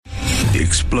the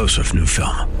explosive new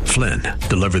film, Flynn,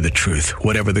 Deliver the Truth,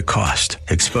 Whatever the Cost,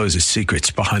 exposes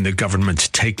secrets behind the government's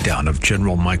takedown of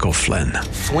General Michael Flynn.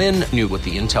 Flynn knew what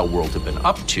the intel world had been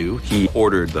up to. He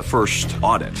ordered the first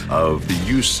audit of the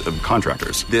use of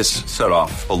contractors. This set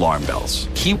off alarm bells.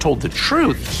 He told the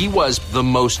truth. He was the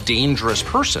most dangerous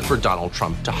person for Donald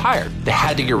Trump to hire. They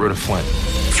had to get rid of Flynn.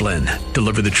 Flynn,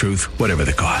 Deliver the Truth, Whatever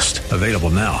the Cost. Available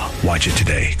now. Watch it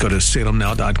today. Go to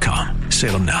salemnow.com.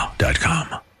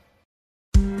 salemnow.com.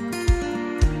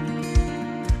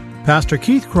 Pastor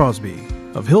Keith Crosby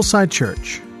of Hillside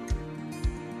Church.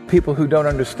 People who don't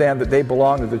understand that they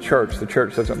belong to the church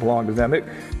doesn't belong to them.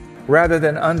 Rather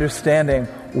than understanding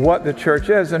what the church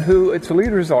is and who its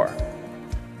leaders are.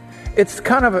 It's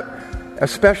kind of a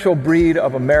special breed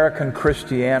of American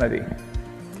Christianity,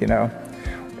 you know.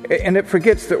 And it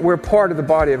forgets that we're part of the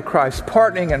body of Christ,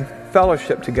 partnering in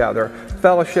fellowship together,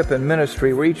 fellowship and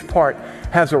ministry, where each part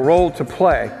has a role to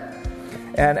play.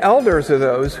 And elders are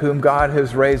those whom God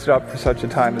has raised up for such a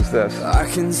time as this.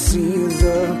 I can see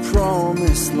the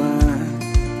promised land,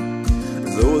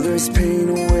 though there's pain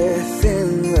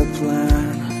within the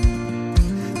plan.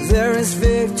 There is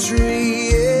victory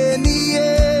in the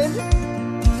end.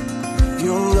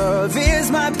 Your love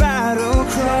is my battle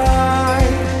cry,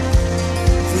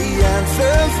 the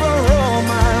answer for all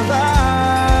my life.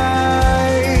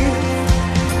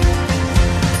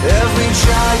 Every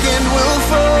giant will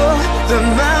fall, the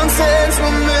mountains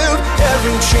will move,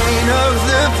 every chain of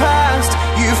the past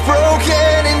you've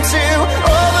broken into.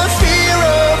 All the fear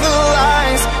of the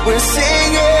lies, we're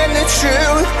singing the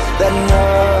truth, that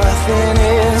nothing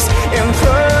is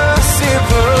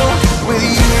impossible with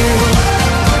you.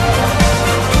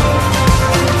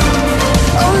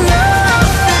 Oh,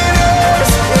 nothing is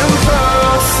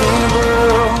impossible.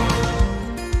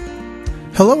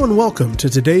 Hello and welcome to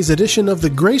today's edition of the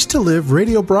Grace to Live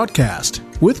radio broadcast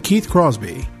with Keith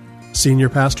Crosby, Senior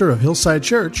Pastor of Hillside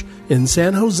Church in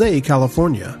San Jose,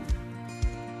 California.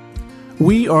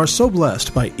 We are so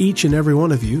blessed by each and every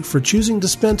one of you for choosing to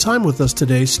spend time with us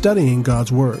today studying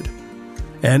God's Word.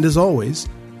 And as always,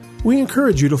 we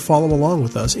encourage you to follow along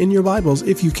with us in your Bibles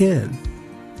if you can.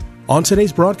 On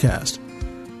today's broadcast,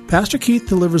 Pastor Keith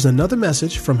delivers another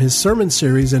message from his sermon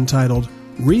series entitled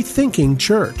Rethinking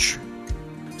Church.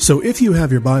 So if you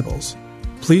have your Bibles,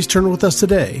 please turn with us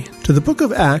today to the book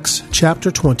of Acts,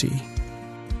 chapter 20.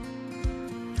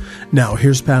 Now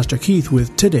here's Pastor Keith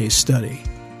with today's study.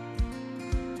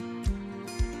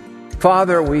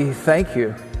 Father, we thank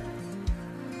you.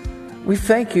 We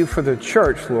thank you for the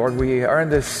church, Lord. We are in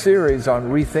this series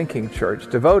on Rethinking Church,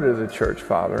 devoted to the church,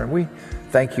 Father, and we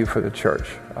thank you for the church.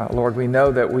 Lord, we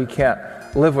know that we can't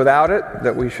live without it,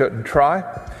 that we shouldn't try.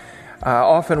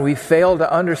 Often we fail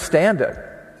to understand it,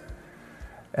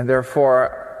 and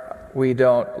therefore we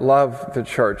don't love the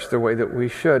church the way that we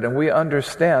should. And we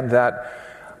understand that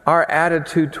our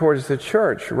attitude towards the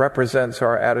church represents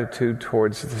our attitude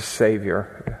towards the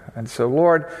Savior. And so,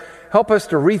 Lord, help us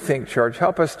to rethink church.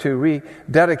 Help us to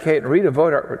rededicate and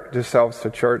redevote ourselves to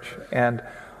church. And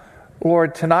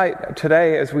Lord,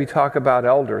 today, as we talk about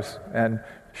elders and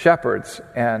shepherds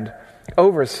and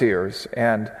overseers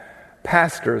and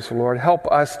pastors, Lord, help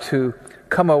us to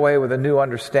come away with a new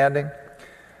understanding.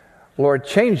 Lord,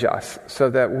 change us so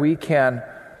that we can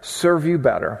serve you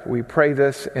better. We pray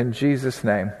this in Jesus'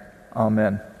 name.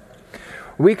 Amen.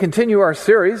 We continue our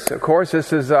series. Of course,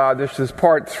 this is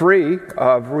part 3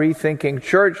 of Rethinking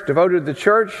Church, devoted to the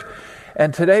church.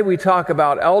 And today we talk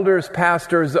about elders,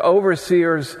 pastors,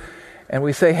 overseers, and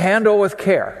we say handle with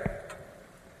care.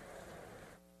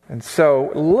 And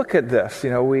so look at this. You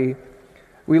know, we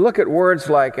look at words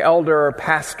like elder,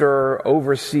 pastor,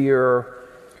 overseer,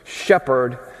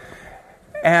 shepherd,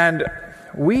 and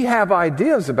we have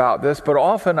ideas about this, but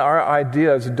often our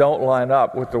ideas don't line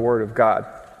up with the Word of God.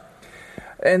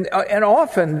 And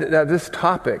often this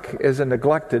topic is a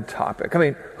neglected topic. I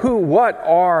mean, what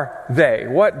are they?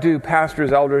 What do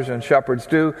pastors, elders, and shepherds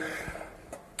do?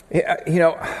 You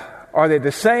know, are they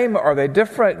the same? Are they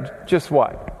different? Just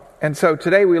what? And so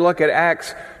today we look at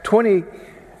Acts 20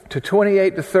 to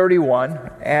 28 to 31,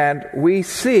 and we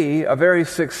see a very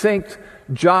succinct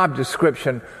job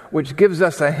description which gives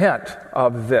us a hint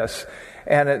of this.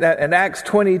 And in Acts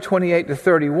 20, 28 to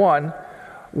 31,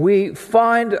 we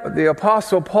find the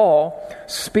Apostle Paul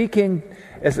speaking,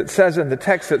 as it says in the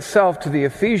text itself, to the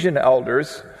Ephesian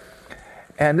elders.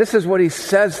 And this is what he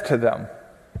says to them.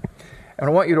 And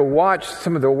I want you to watch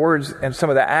some of the words and some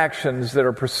of the actions that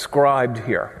are prescribed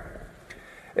here.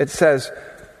 It says,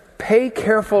 "Pay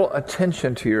careful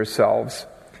attention to yourselves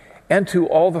and to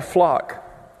all the flock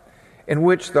in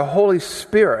which the Holy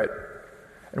Spirit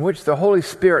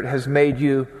has made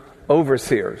you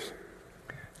overseers,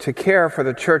 to care for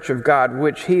the church of God,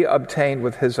 which he obtained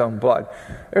with his own blood.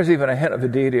 There's even a hint of the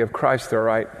deity of Christ there,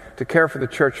 right? To care for the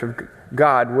church of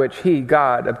God, which he,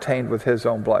 God, obtained with his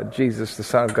own blood. Jesus, the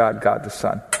Son of God, God the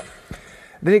Son.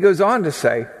 Then he goes on to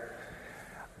say,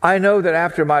 I know that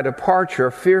after my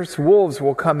departure, fierce wolves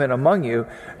will come in among you,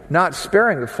 not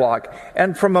sparing the flock.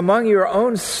 And from among your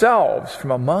own selves,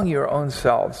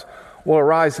 will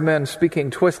arise men speaking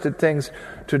twisted things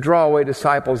to draw away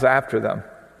disciples after them.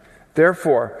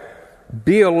 Therefore,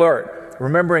 be alert,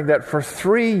 remembering that for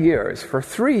 3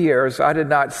 years I did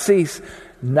not cease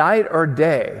night or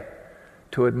day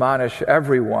to admonish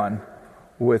everyone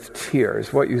with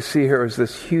tears. What you see here is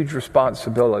this huge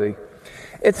responsibility.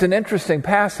 It's an interesting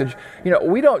passage.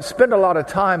 We don't spend a lot of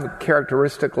time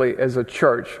characteristically as a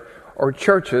church or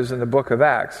churches in the book of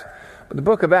Acts. But the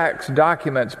book of Acts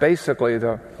documents basically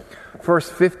the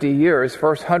first 50 years,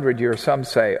 first 100 years, some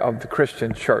say, of the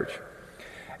Christian church.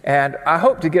 And I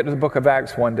hope to get to the book of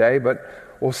Acts one day, but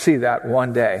we'll see that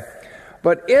one day.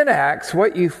 But in Acts,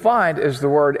 what you find is the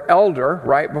word elder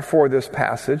right before this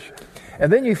passage.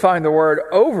 And then you find the word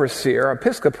overseer,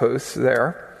 episkopos,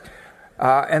 there.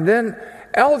 And then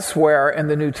elsewhere in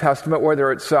the New Testament,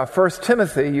 whether it's 1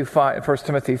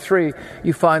 Timothy 3,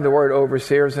 you find the word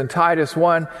overseers. In Titus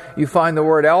 1, you find the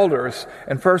word elders.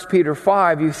 In 1 Peter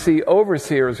 5, you see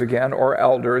overseers again, or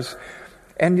elders.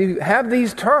 And you have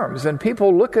these terms, and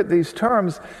people look at these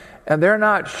terms, and they're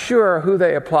not sure who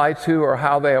they apply to or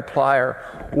how they apply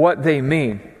or what they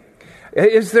mean.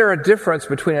 Is there a difference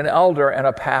between an elder and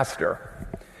a pastor?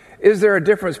 Is there a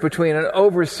difference between an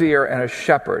overseer and a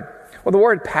shepherd? Well, the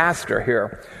word pastor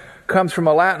here comes from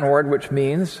a Latin word which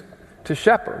means to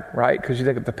shepherd, right? Because you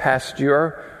think of the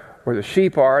pasture, where the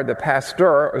sheep are, the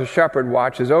pastor, or the shepherd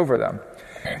watches over them.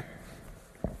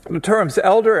 The terms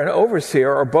elder and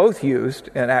overseer are both used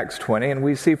in Acts 20, and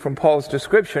we see from Paul's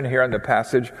description here in the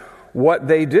passage what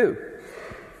they do.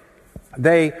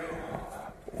 They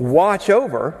watch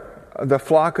over the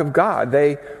flock of God.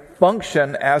 They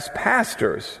function as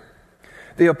pastors.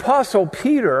 The Apostle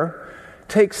Peter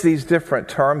takes these different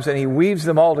terms and he weaves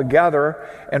them all together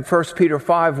in 1 Peter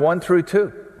 5, 1 through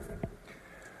 2.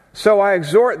 So I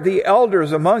exhort the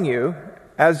elders among you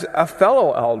as a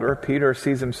fellow elder, Peter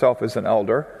sees himself as an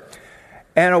elder,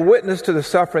 and a witness to the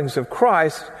sufferings of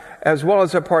Christ, as well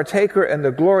as a partaker in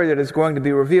the glory that is going to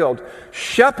be revealed.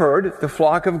 Shepherd the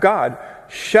flock of God.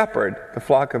 Shepherd the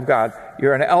flock of God.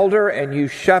 You're an elder and you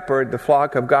shepherd the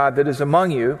flock of God that is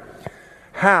among you.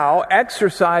 How?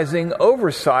 Exercising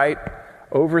oversight,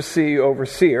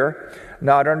 overseer,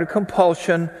 not under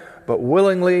compulsion, but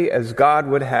willingly as God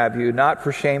would have you, not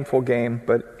for shameful gain,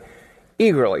 but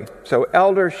eagerly. So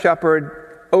elder,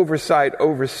 shepherd, oversight,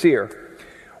 overseer.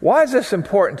 Why is this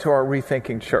important to our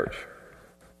Rethinking Church?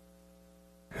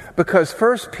 Because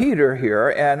 1 Peter here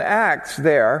and Acts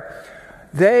there,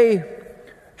 they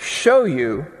show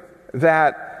you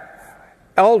that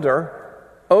elder,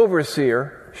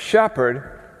 overseer,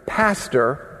 shepherd,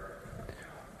 pastor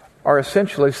are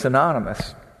essentially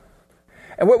synonymous.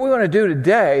 And what we want to do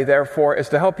today, therefore, is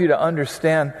to help you to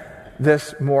understand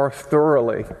this more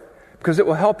thoroughly, because it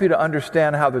will help you to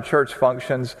understand how the church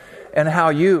functions and how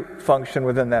you function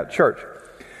within that church.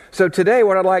 So today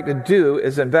what I'd like to do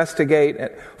is investigate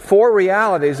 4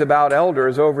 realities about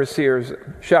elders, overseers,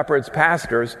 shepherds,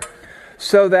 pastors,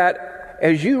 so that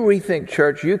as you rethink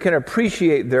church, you can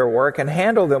appreciate their work and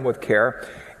handle them with care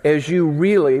as you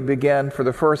really begin for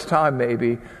the first time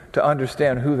maybe to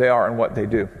understand who they are and what they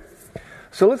do.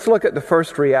 So let's look at the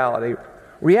first reality.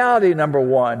 Reality number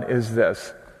 1 is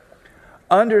this.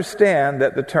 Understand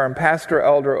that the term pastor,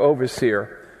 elder,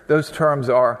 overseer, those terms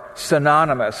are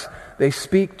synonymous. They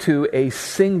speak to a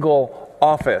single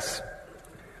office.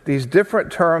 These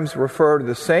different terms refer to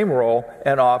the same role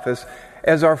and office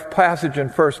as our passage in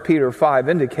 1 Peter 5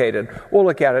 indicated. We'll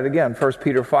look at it again, 1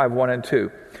 Peter 5, 1 and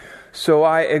 2. So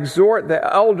I exhort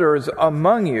the elders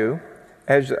among you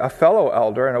as a fellow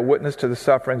elder and a witness to the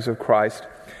sufferings of Christ,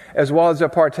 as well as a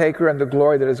partaker in the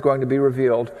glory that is going to be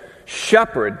revealed.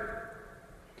 Shepherd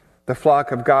the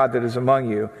flock of God that is among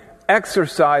you,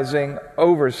 exercising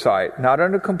oversight, not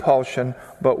under compulsion,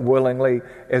 but willingly,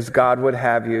 as God would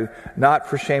have you, not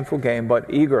for shameful gain,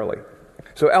 but eagerly.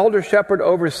 So elder, shepherd,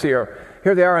 overseer,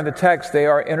 here they are in the text. They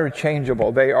are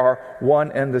interchangeable. They are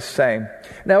one and the same.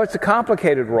 Now, it's a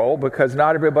complicated role because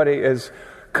not everybody is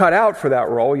cut out for that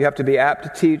role. You have to be apt to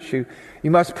teach. You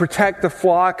must protect the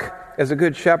flock as a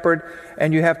good shepherd,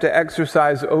 and you have to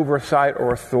exercise oversight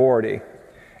or authority.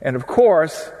 And of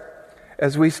course,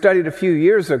 as we studied a few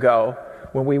years ago,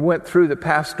 when we went through the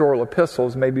pastoral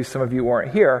epistles, maybe some of you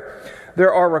weren't here,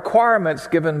 there are requirements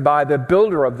given by the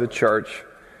builder of the church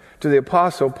to the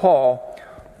Apostle Paul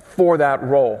for that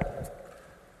role.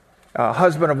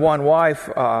 Husband of one wife,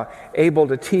 able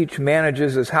to teach,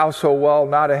 manages his household well,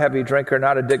 not a heavy drinker,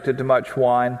 not addicted to much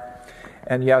wine.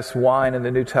 And yes, wine in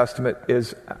the New Testament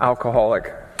is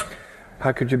alcoholic.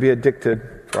 How could you be addicted,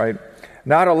 right?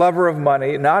 Not a lover of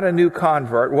money, not a new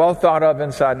convert, well thought of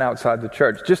inside and outside the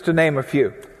church, just to name a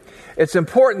few. It's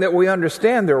important that we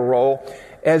understand their role,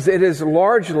 as it is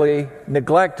largely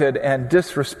neglected and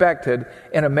disrespected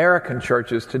in American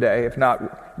churches today, if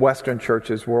not Western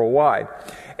churches worldwide.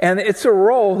 And it's a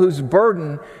role whose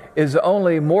burden is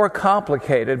only more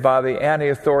complicated by the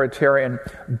anti-authoritarian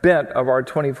bent of our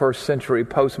 21st century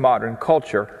postmodern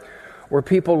culture, where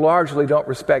people largely don't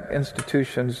respect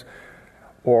institutions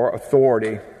or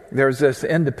authority. There's this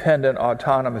independent,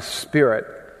 autonomous spirit.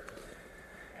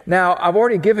 Now, I've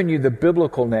already given you the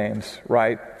biblical names,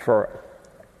 right, for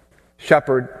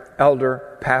shepherd,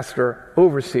 elder, pastor,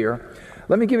 overseer.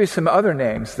 Let me give you some other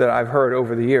names that I've heard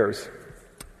over the years.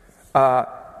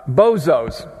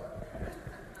 Bozos,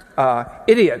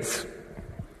 idiots,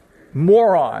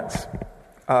 morons,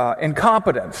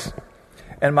 incompetents,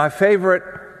 and my favorite,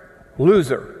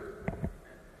 loser.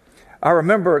 I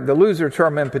remember the loser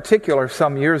term in particular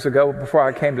some years ago before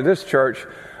I came to this church.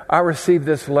 I received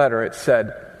this letter. It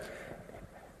said,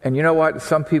 and you know what?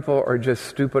 Some people are just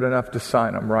stupid enough to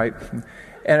sign them, right?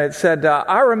 And it said,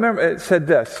 it said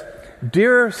this,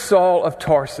 "Dear Saul of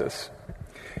Tarsus,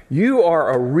 you are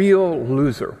a real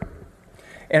loser.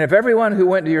 And if everyone who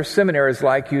went to your seminary is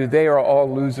like you, they are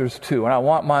all losers too. And I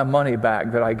want my money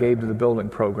back that I gave to the building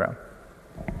program."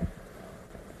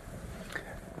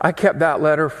 I kept that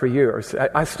letter for years.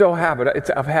 I still have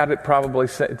it. I've had it probably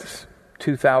since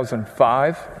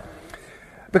 2005.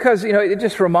 Because, it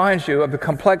just reminds you of the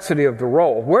complexity of the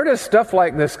role. Where does stuff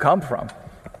like this come from?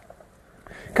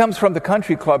 It comes from the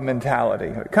country club mentality.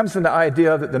 It comes from the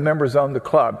idea that the members own the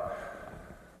club.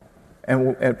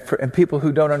 And people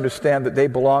who don't understand that they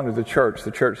belong to the church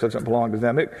doesn't belong to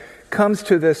them. It comes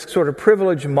to this sort of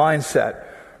privileged mindset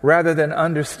rather than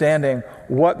understanding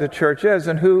what the church is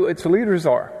and who its leaders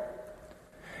are.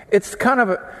 It's kind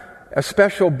of a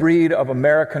special breed of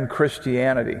American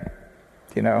Christianity,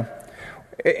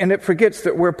 And it forgets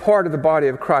that we're part of the body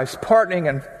of Christ, partnering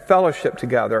in fellowship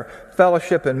together,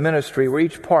 fellowship and ministry, where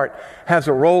each part has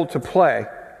a role to play.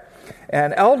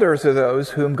 And elders are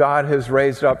those whom God has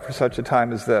raised up for such a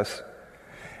time as this.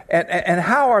 And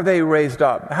how are they raised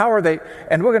up? How are they?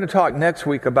 And we're going to talk next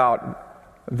week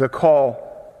about the call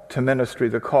to ministry,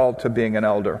 the call to being an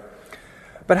elder.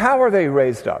 But how are they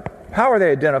raised up? How are they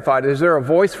identified? Is there a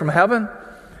voice from heaven?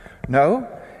 No.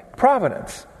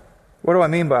 Providence. What do I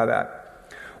mean by that?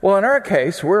 Well, in our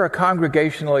case, we're a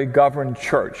congregationally governed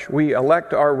church. We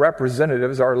elect our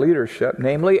representatives, our leadership,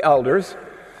 namely elders.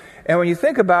 And when you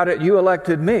think about it, you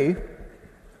elected me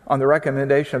on the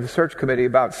recommendation of the search committee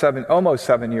about almost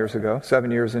 7 years ago,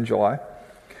 7 years in July.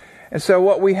 And so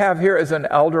what we have here is an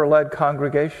elder-led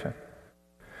congregation.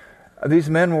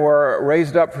 These men were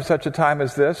raised up for such a time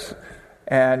as this,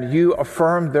 and you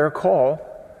affirmed their call,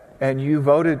 and you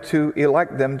voted to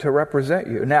elect them to represent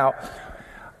you. Now,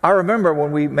 I remember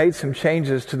when we made some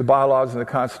changes to the bylaws and the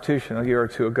Constitution a year or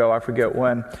two ago, I forget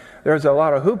when, there was a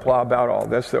lot of hoopla about all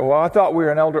this. That, I thought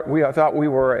we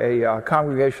were a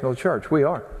congregational church. We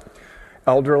are.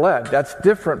 Elder-led. That's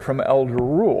different from elder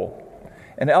rule.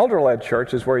 An elder-led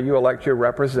church is where you elect your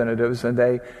representatives and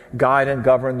they guide and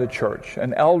govern the church.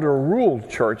 An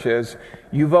elder-ruled church is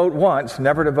you vote once,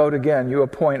 never to vote again. You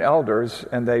appoint elders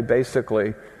and they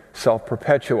basically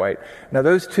self-perpetuate. Now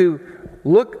those two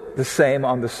look the same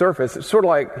on the surface. It's sort of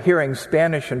like hearing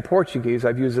Spanish and Portuguese.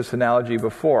 I've used this analogy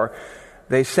before.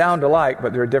 They sound alike,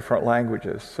 but they're different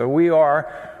languages. So we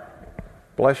are,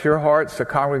 bless your hearts, a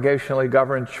congregationally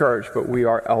governed church, but we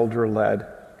are elder-led.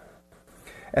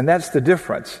 And that's the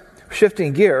difference.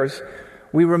 Shifting gears,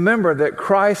 we remember that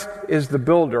Christ is the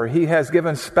builder. He has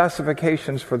given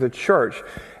specifications for the church,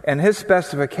 and his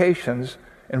specifications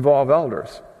involve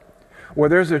elders. Where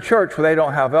there's a church where they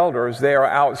don't have elders, they are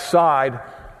outside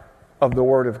of the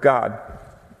Word of God.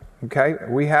 Okay?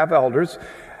 We have elders.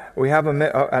 We have an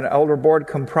elder board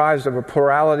comprised of a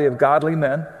plurality of godly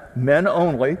men, men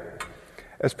only,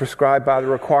 as prescribed by the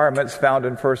requirements found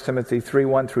in 1 Timothy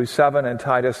 3:1-7 and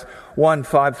Titus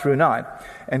 1:5-9.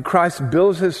 And Christ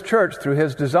builds his church through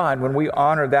his design when we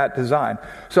honor that design.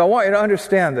 So I want you to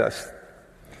understand this.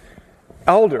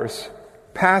 Elders,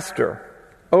 pastor,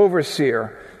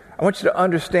 overseer, I want you to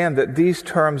understand that these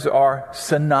terms are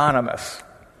synonymous.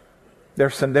 They're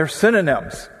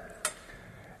synonyms.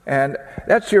 And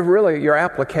that's your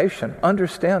application.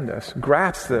 Understand this.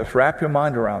 Grasp this. Wrap your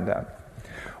mind around that.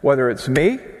 Whether it's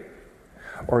me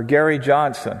or Gary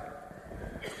Johnson,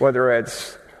 whether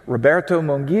it's Roberto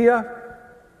Munguia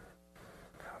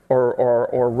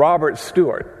or Robert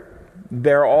Stewart,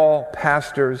 they're all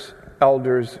pastors,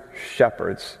 elders,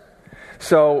 shepherds.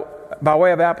 So, by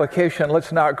way of application,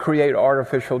 let's not create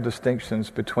artificial distinctions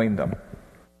between them.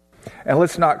 And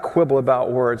let's not quibble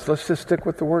about words. Let's just stick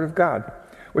with the Word of God.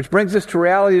 Which brings us to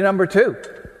reality number 2.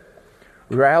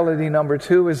 Reality number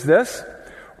 2 is this: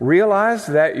 realize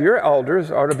that your elders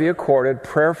are to be accorded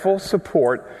prayerful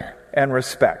support and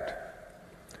respect.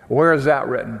 Where is that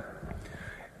written?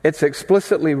 It's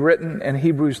explicitly written in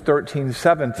Hebrews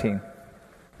 13:17.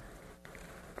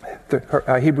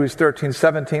 Hebrews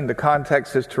 13:17, the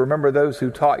context is to remember those who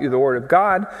taught you the Word of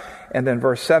God. And then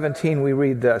verse 17, we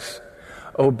read this: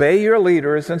 obey your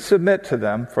leaders and submit to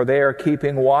them, for they are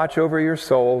keeping watch over your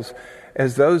souls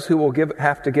as those who will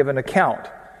have to give an account.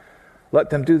 Let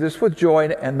them do this with joy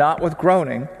and not with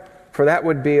groaning, for that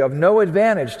would be of no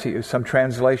advantage to you. Some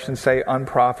translations say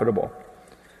unprofitable.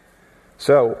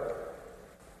 So,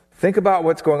 think about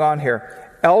what's going on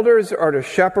here. Elders are to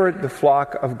shepherd the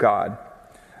flock of God.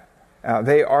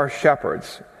 They are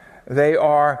shepherds. They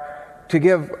are to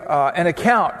give an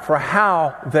account for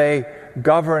how they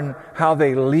govern, how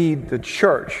they lead the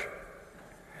church.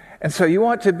 And so you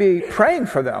want to be praying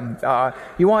for them.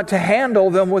 You want to handle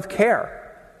them with care.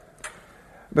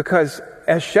 Because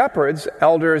as shepherds,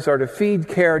 elders are to feed,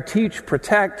 care, teach,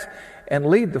 protect, and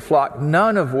lead the flock,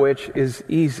 none of which is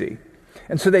easy.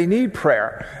 And so they need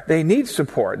prayer. They need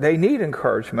support. They need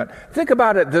encouragement. Think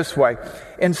about it this way.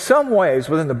 In some ways,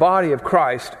 within the body of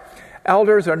Christ,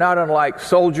 elders are not unlike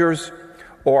soldiers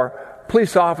or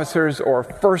police officers or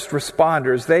first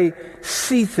responders. They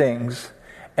see things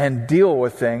and deal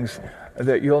with things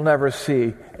that you'll never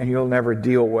see and you'll never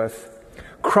deal with.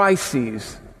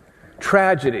 Crises,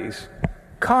 tragedies,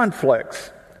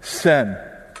 conflicts, sin.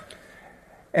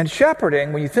 And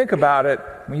shepherding, when you think about it,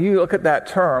 when you look at that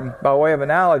term by way of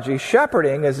analogy,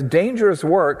 shepherding is dangerous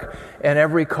work in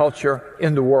every culture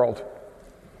in the world.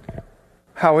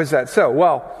 How is that so?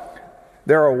 Well,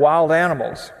 there are wild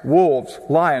animals, wolves,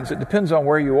 lions. It depends on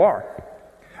where you are.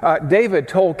 David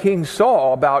told King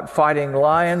Saul about fighting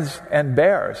lions and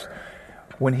bears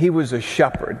when he was a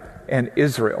shepherd in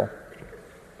Israel.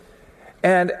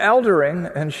 And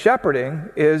eldering and shepherding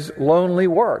is lonely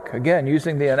work. Again,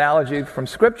 using the analogy from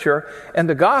Scripture, in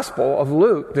the Gospel of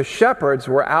Luke, the shepherds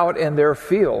were out in their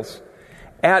fields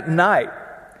at night,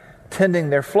 tending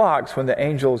their flocks when the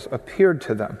angels appeared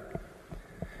to them.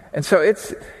 And so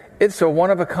it's a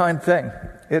one-of-a-kind thing.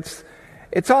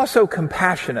 It's also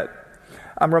compassionate.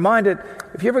 I'm reminded,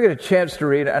 if you ever get a chance to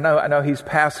read, I know he's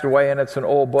passed away and it's an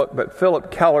old book, but Philip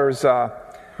Keller's,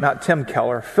 not Tim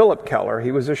Keller, Philip Keller.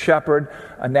 He was a shepherd,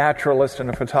 a naturalist, and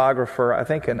a photographer, I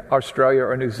think in Australia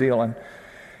or New Zealand.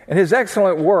 In his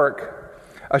excellent work,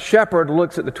 A Shepherd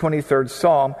Looks at the 23rd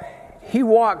Psalm, he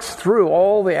walks through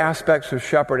all the aspects of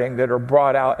shepherding that are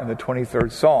brought out in the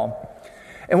 23rd Psalm.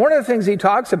 And one of the things he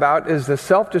talks about is the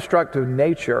self-destructive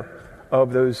nature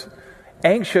of those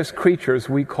anxious creatures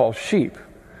we call sheep.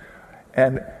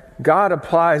 And God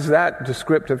applies that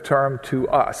descriptive term to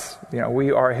us. You know,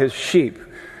 we are his sheep.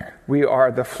 We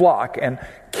are the flock. And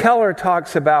Keller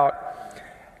talks about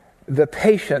the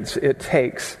patience it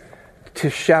takes to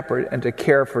shepherd and to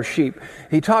care for sheep.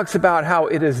 He talks about how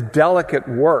it is delicate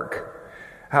work,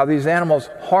 how these animals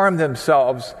harm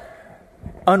themselves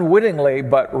unwittingly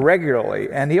but regularly.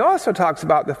 And he also talks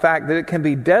about the fact that it can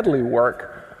be deadly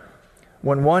work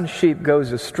when one sheep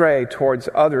goes astray towards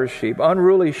other sheep.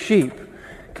 Unruly sheep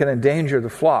can endanger the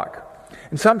flock.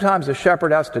 And sometimes the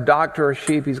shepherd has to doctor a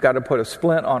sheep. He's got to put a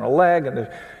splint on a leg, and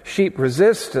the sheep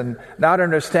resist, and not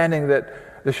understanding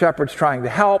that the shepherd's trying to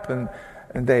help, and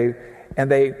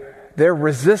their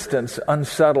resistance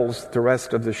unsettles the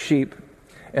rest of the sheep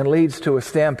and leads to a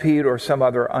stampede or some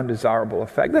other undesirable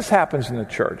effect. This happens in the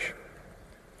church.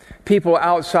 People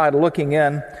outside looking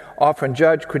in often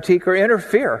judge, critique, or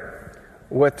interfere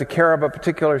with the care of a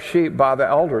particular sheep by the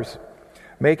elders,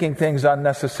 making things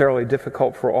unnecessarily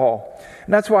difficult for all.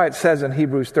 And that's why it says in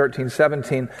Hebrews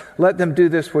 13:17, let them do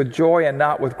this with joy and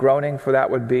not with groaning, for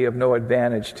that would be of no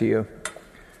advantage to you.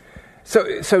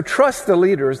 So trust the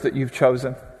leaders that you've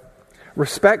chosen.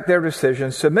 Respect their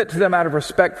decisions. Submit to them out of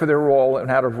respect for their role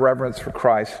and out of reverence for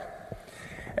Christ.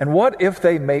 And what if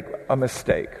they make a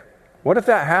mistake? What if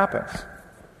that happens?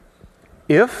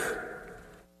 If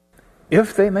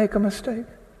they make a mistake?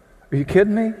 Are you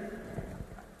kidding me?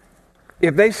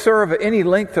 If they serve any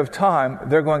length of time,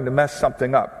 they're going to mess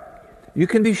something up. You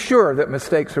can be sure that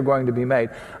mistakes are going to be made.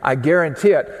 I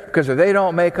guarantee it, because if they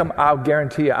don't make them, I'll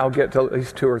guarantee you I'll get to at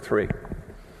least 2 or 3.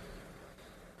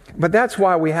 But that's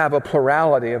why we have a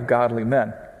plurality of godly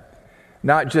men,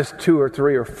 not just 2 or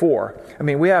 3 or 4. I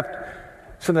mean, we have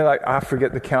something like, I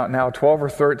forget the count now, 12 or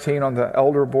 13 on the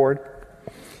elder board.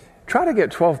 Try to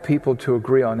get 12 people to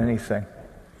agree on anything,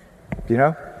 you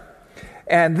know?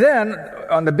 And then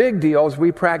on the big deals,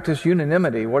 we practice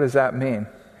unanimity. What does that mean?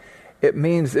 It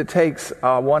means it takes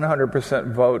a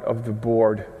 100% vote of the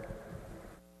board.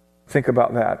 Think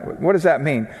about that. What does that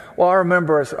mean? Well, I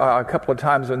remember a couple of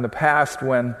times in the past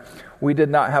when we did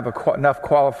not have enough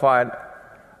qualified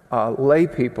lay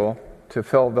people to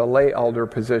fill the lay elder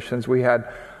positions. We had,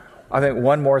 I think,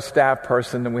 one more staff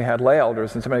person than we had lay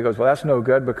elders. And somebody goes, well, that's no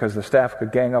good because the staff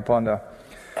could gang up on the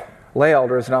lay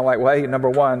elders. And I'm like, well, hey, number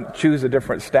one, choose a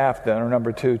different staff then, or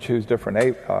number two, choose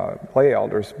different lay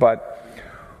elders. But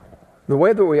the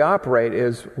way that we operate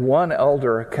is one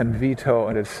elder can veto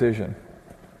a decision.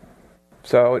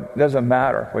 So it doesn't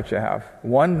matter what you have.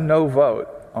 One no vote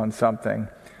on something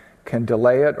can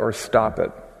delay it or stop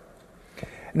it.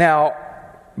 Now,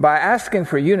 by asking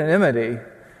for unanimity,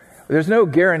 there's no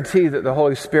guarantee that the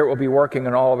Holy Spirit will be working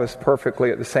in all of us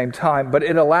perfectly at the same time, but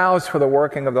it allows for the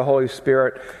working of the Holy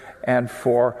Spirit and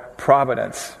for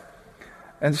providence.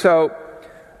 And so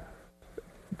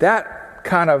that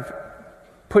kind of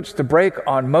puts the brake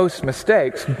on most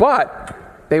mistakes, but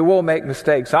they will make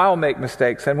mistakes. I'll make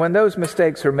mistakes. And when those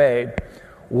mistakes are made,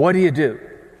 what do?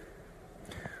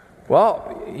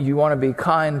 Well, you want to be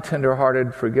kind,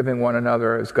 tender-hearted, forgiving one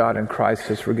another as God in Christ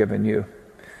has forgiven you.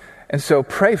 And so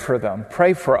pray for them.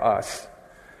 Pray for us.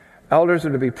 Elders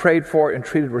are to be prayed for and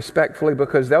treated respectfully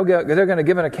because they're going to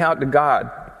give an account to God,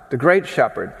 the great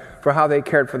shepherd, for how they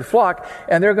cared for the flock,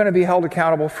 and they're going to be held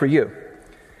accountable for you.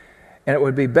 And it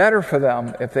would be better for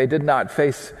them if they did not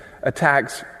face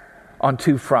attacks on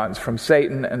 2 fronts, from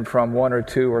Satan and from 1 or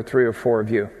 2 or 3 or 4 of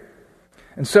you.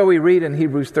 And so we read in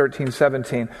Hebrews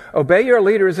 13:17, obey your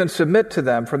leaders and submit to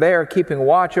them, for they are keeping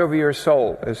watch over your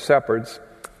soul as shepherds,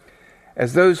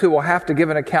 as those who will have to give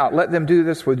an account. Let them do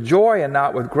this with joy and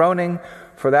not with groaning,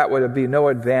 for that would be no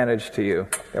advantage to you.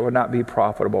 That would not be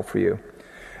profitable for you.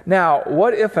 Now,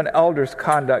 what if an elder's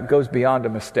conduct goes beyond a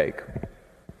mistake?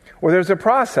 Well, there's a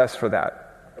process for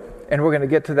that, and we're going to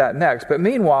get to that next. But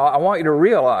meanwhile, I want you to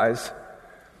realize,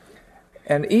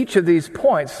 and each of these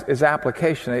points is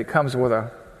application. It comes with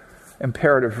an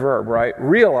imperative verb, right?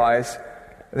 Realize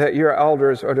that your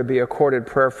elders are to be accorded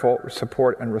prayerful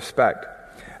support and respect.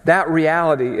 That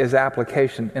reality is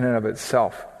application in and of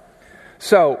itself.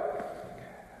 So,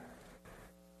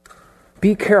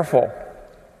 be careful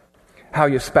how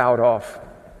you spout off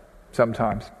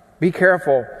sometimes. Be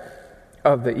careful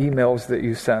of the emails that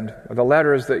you send, or the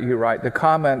letters that you write, the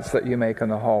comments that you make in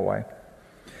the hallway.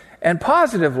 And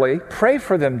positively, pray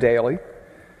for them daily.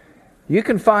 You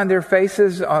can find their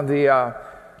faces on the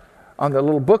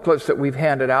little booklets that we've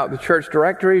handed out, the church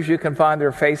directories. You can find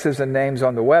their faces and names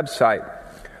on the website.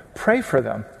 Pray for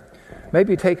them.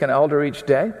 Maybe take an elder each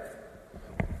day.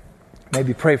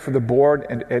 Maybe pray for the board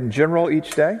in general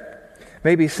each day.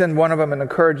 Maybe send one of them an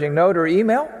encouraging note or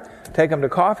email. Take them to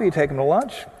coffee, take them to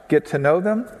lunch. Get to know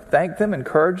them, thank them,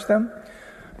 encourage them,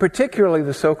 particularly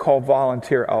the so-called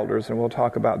volunteer elders, and we'll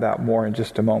talk about that more in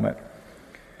just a moment.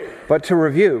 But to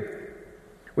review,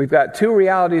 we've got 2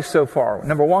 realities so far.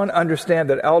 Number 1, understand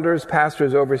that elders,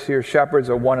 pastors, overseers, shepherds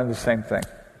are one and the same thing.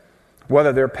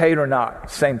 Whether they're paid or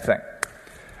not, same thing.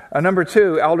 Number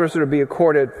 2, elders are to be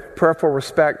accorded prayerful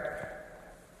respect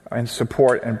and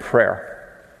support and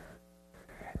prayer.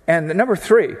 And number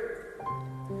 3,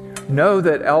 know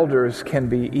that elders can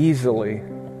be easily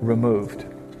removed.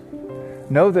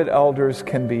 Know that elders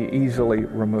can be easily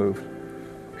removed.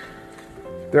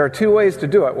 There are 2 ways to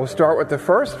do it. We'll start with the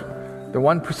first, the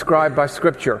one prescribed by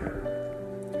Scripture.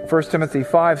 1 Timothy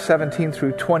 5:17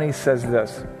 through 20 says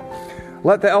this,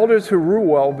 let the elders who rule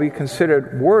well be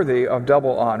considered worthy of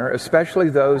double honor, especially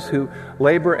those who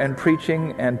labor in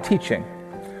preaching and teaching.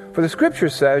 For the Scripture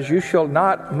says, you shall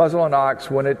not muzzle an ox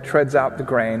when it treads out the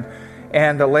grain,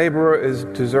 and the laborer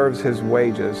deserves his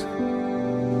wages.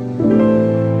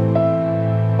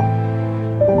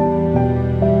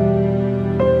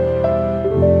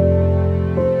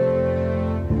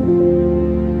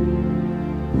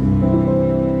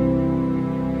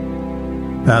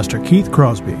 Pastor Keith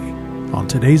Crosby on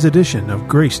today's edition of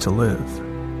Grace to Live.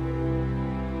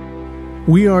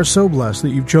 We are so blessed that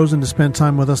you've chosen to spend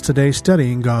time with us today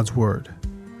studying God's Word.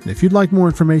 And if you'd like more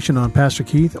information on Pastor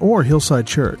Keith or Hillside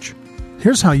Church,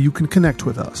 here's how you can connect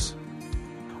with us.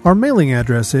 Our mailing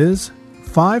address is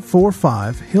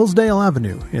 545 Hillsdale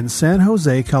Avenue in San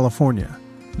Jose, California,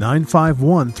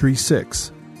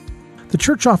 95136. The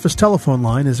church office telephone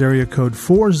line is area code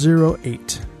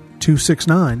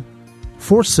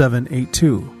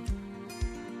 408-269-4782.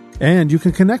 And you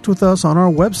can connect with us on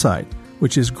our website,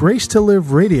 which is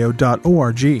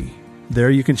gracetoliveradio.org. There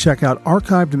you can check out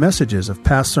archived messages of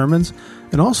past sermons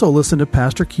and also listen to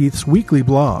Pastor Keith's weekly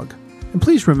blog. And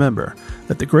please remember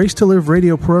that the Grace to Live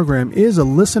radio program is a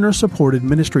listener-supported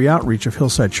ministry outreach of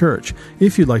Hillside Church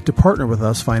if you'd like to partner with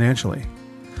us financially.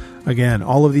 Again,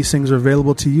 all of these things are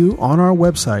available to you on our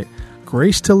website,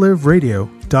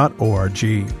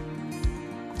 gracetoliveradio.org.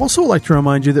 Also, I'd like to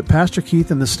remind you that Pastor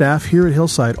Keith and the staff here at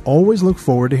Hillside always look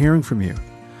forward to hearing from you.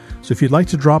 So if you'd like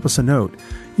to drop us a note,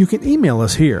 you can email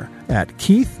us here at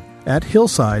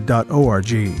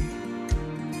keith@hillside.org.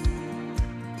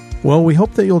 Well, we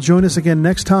hope that you'll join us again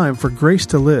next time for Grace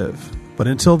to Live. But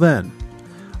until then,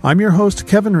 I'm your host,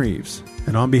 Kevin Reeves,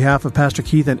 and on behalf of Pastor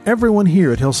Keith and everyone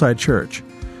here at Hillside Church,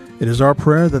 it is our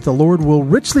prayer that the Lord will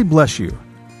richly bless you.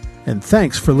 And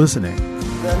thanks for listening.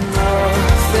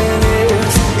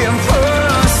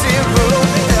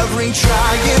 Every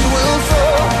giant will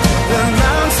fall, the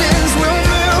mountains will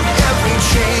move, every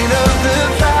chain of the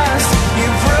past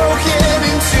you've broken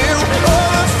into. All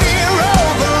the fear, all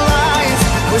the lies,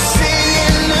 we're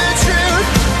seeing the truth,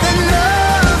 that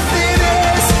nothing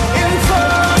is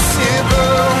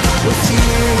impossible with you.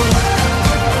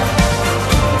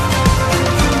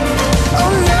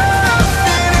 Oh,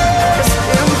 nothing is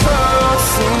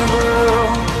impossible.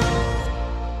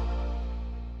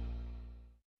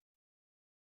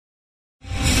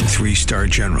 3-star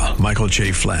General Michael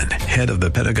J. Flynn, head of the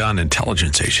Pentagon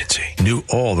Intelligence Agency, knew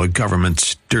all the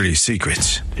government's dirty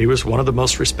secrets. He was one of the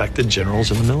most respected generals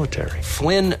in the military.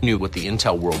 Flynn knew what the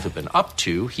intel world had been up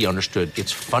to. He understood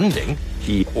its funding.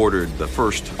 He ordered the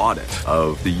first audit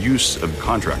of the use of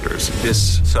contractors.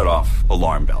 This set off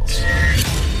alarm bells.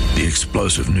 The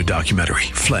explosive new documentary,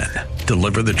 Flynn,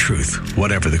 Deliver the Truth,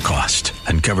 Whatever the Cost,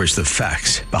 uncovers the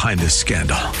facts behind this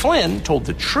scandal. Flynn told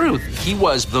the truth. He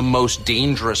was the most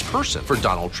dangerous person for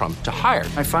Donald Trump to hire.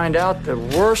 I find out the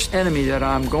worst enemy that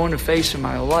I'm going to face in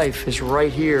my life is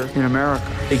right here in America.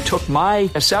 They took my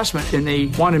assessment and they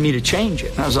wanted me to change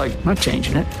it. And I was like, I'm not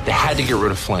changing it. They had to get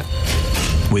rid of Flynn.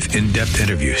 With in-depth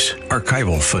interviews,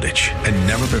 archival footage, and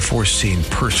never-before-seen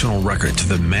personal records of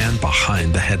the man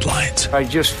behind the headlines. I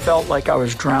just felt like I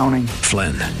was drowning.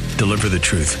 Flynn, Deliver the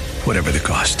Truth, Whatever the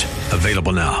Cost.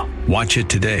 Available now. Watch it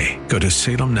today. Go to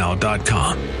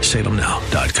salemnow.com.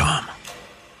 salemnow.com.